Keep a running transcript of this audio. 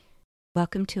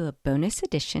Welcome to a bonus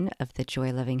edition of the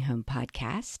Joy Loving Home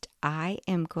podcast. I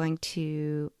am going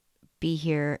to be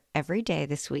here every day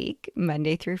this week,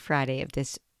 Monday through Friday of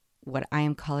this, what I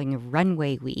am calling a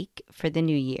runway week for the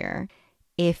new year.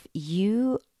 If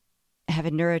you have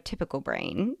a neurotypical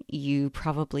brain, you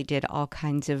probably did all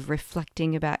kinds of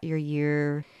reflecting about your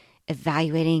year,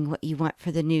 evaluating what you want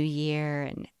for the new year,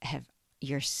 and have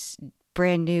your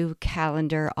brand new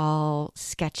calendar all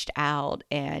sketched out,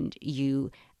 and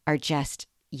you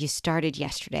started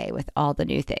yesterday with all the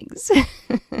new things.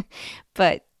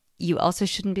 But you also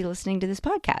shouldn't be listening to this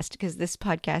podcast because this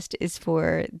podcast is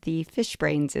for the fish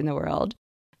brains in the world.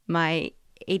 My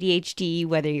ADHD,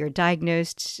 whether you're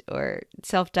diagnosed or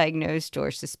self-diagnosed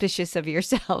or suspicious of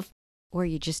yourself, or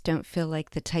you just don't feel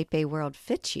like the type A world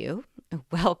fits you,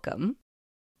 welcome.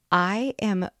 I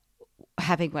am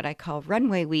having what I call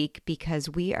Runway Week because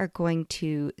we are going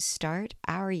to start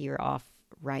our year off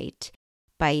right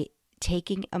by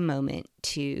taking a moment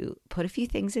to put a few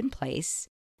things in place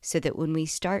so that when we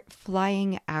start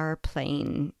flying our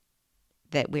plane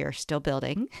that we are still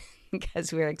building,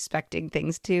 because we're expecting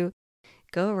things to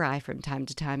go awry from time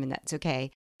to time, and that's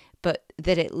okay, but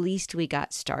that at least we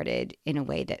got started in a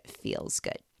way that feels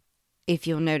good. If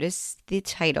you'll notice the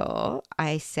title,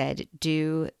 I said,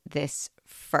 do this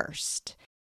first.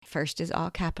 First is all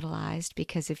capitalized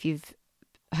because if you've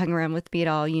hung around with me at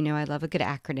all, you know I love a good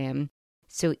acronym.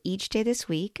 So each day this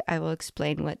week, I will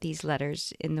explain what these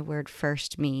letters in the word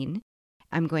first mean.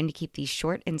 I'm going to keep these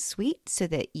short and sweet so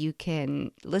that you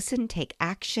can listen, take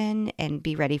action, and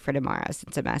be ready for tomorrow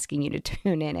since I'm asking you to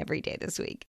tune in every day this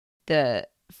week. The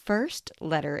first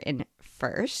letter in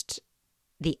first,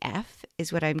 the F,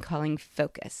 is what I'm calling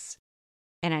focus.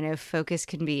 And I know focus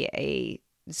can be a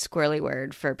squirrely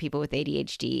word for people with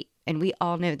ADHD, and we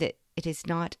all know that it is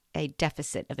not a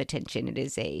deficit of attention. It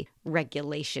is a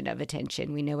regulation of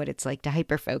attention. We know what it's like to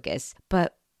hyperfocus.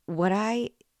 But what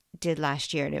I did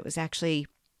last year, and it was actually,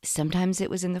 sometimes it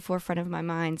was in the forefront of my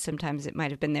mind. Sometimes it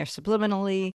might have been there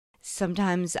subliminally.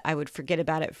 Sometimes I would forget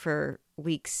about it for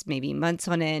weeks, maybe months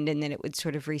on end, and then it would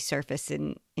sort of resurface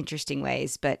in interesting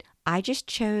ways. But I just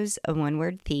chose a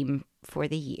one-word theme for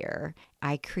the year.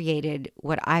 I created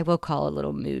what I will call a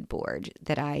little mood board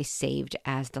that I saved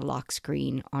as the lock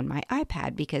screen on my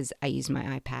iPad because I use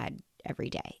my iPad every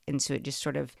day. And so it just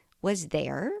sort of was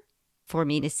there for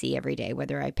me to see every day,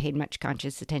 whether I paid much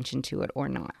conscious attention to it or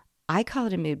not. I call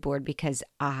it a mood board because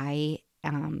I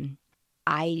am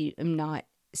not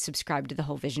subscribed to the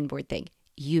whole vision board thing.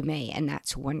 You may, and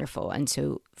that's wonderful. And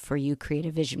so for you, create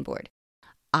a vision board.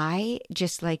 I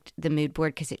just liked the mood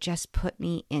board because it just put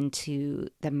me into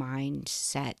the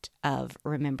mindset of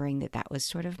remembering that that was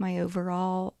sort of my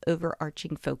overall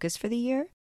overarching focus for the year.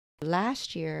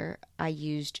 Last year, I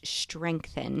used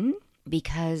strengthen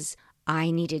because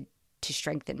I needed to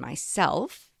strengthen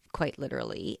myself, quite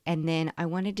literally. And then I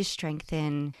wanted to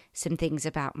strengthen some things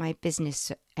about my business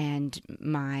and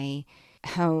my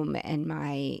home and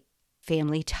my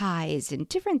family ties and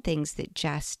different things that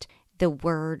just the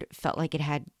word felt like it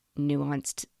had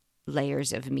nuanced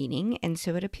layers of meaning, and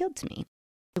so it appealed to me.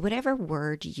 Whatever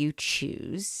word you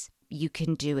choose, you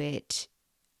can do it.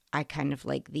 I kind of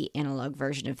like the analog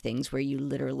version of things where you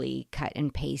literally cut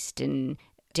and paste and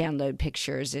download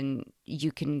pictures, and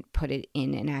you can put it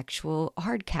in an actual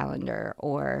hard calendar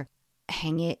or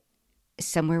hang it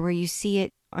somewhere where you see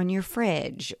it on your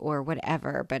fridge or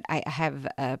whatever. But I have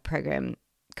a program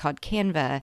called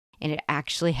Canva, and it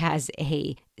actually has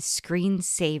a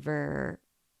screensaver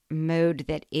mode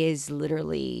that is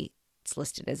literally, it's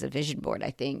listed as a vision board,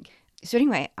 I think. So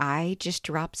anyway, I just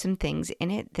dropped some things in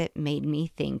it that made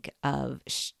me think of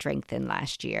strengthen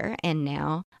last year. And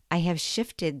now I have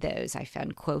shifted those. I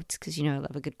found quotes because, you know, I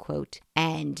love a good quote,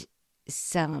 and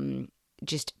some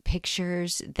just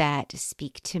pictures that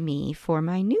speak to me for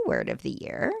my new word of the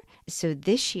year. So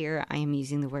this year I am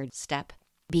using the word step,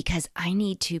 because I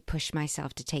need to push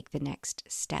myself to take the next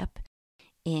step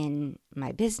in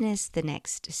my business, the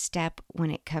next step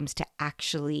when it comes to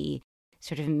actually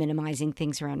sort of minimizing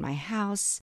things around my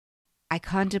house. I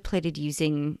contemplated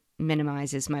using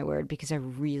minimize as my word because I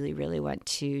really, really want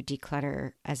to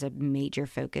declutter as a major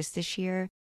focus this year.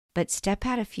 But step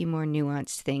had a few more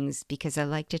nuanced things because I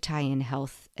like to tie in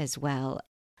health as well.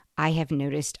 I have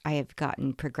noticed I have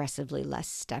gotten progressively less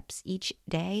steps each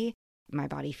day. My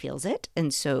body feels it.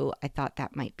 And so I thought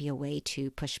that might be a way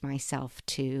to push myself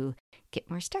to get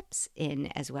more steps in,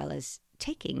 as well as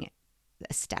taking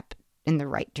a step in the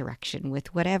right direction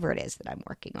with whatever it is that I'm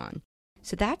working on.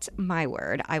 So that's my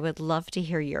word. I would love to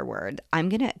hear your word. I'm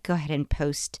going to go ahead and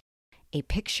post a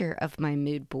picture of my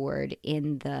mood board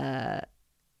in the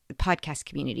podcast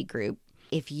community group.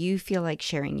 If you feel like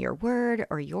sharing your word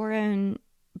or your own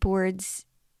boards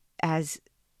as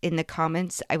in the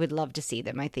comments, I would love to see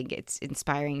them. I think it's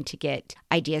inspiring to get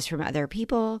ideas from other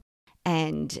people,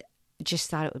 and just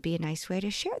thought it would be a nice way to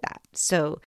share that.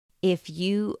 So if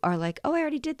you are like, oh, I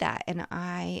already did that, and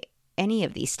any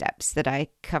of these steps that I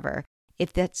cover,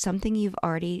 if that's something you've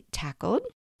already tackled,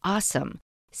 awesome.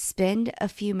 Spend a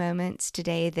few moments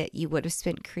today that you would have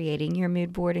spent creating your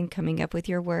mood board and coming up with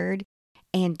your word,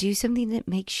 and do something that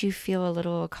makes you feel a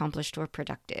little accomplished or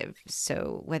productive.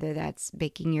 So whether that's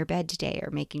making your bed today,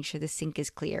 or making sure the sink is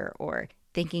clear, or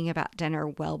thinking about dinner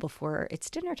well before it's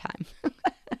dinner time.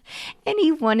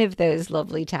 Any one of those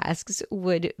lovely tasks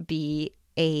would be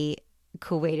a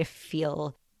cool way to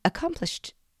feel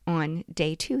accomplished on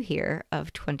day 2 here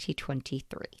of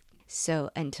 2023. So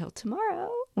until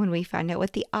tomorrow, when we find out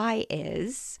what the I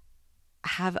is,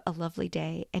 have a lovely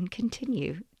day and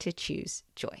continue to choose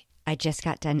joy. I just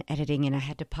got done editing and I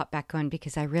had to pop back on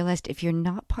because I realized if you're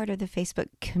not part of the Facebook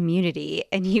community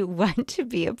and you want to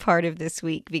be a part of this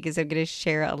week, because I'm going to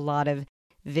share a lot of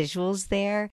visuals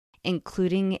there,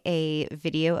 including a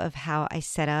video of how I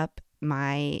set up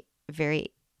my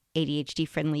very ADHD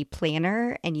friendly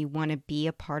planner, and you want to be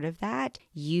a part of that,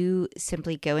 you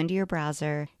simply go into your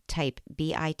browser, type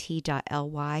bit.ly/Joy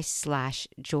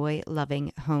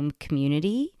Loving Home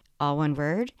Community, all one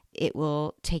word. It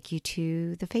will take you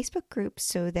to the Facebook group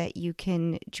so that you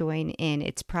can join in.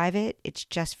 It's private. It's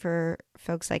just for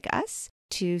folks like us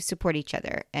to support each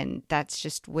other. And that's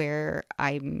just where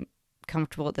I'm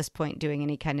comfortable at this point doing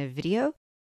any kind of video,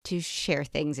 to share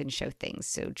things and show things.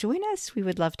 So join us. We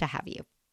would love to have you.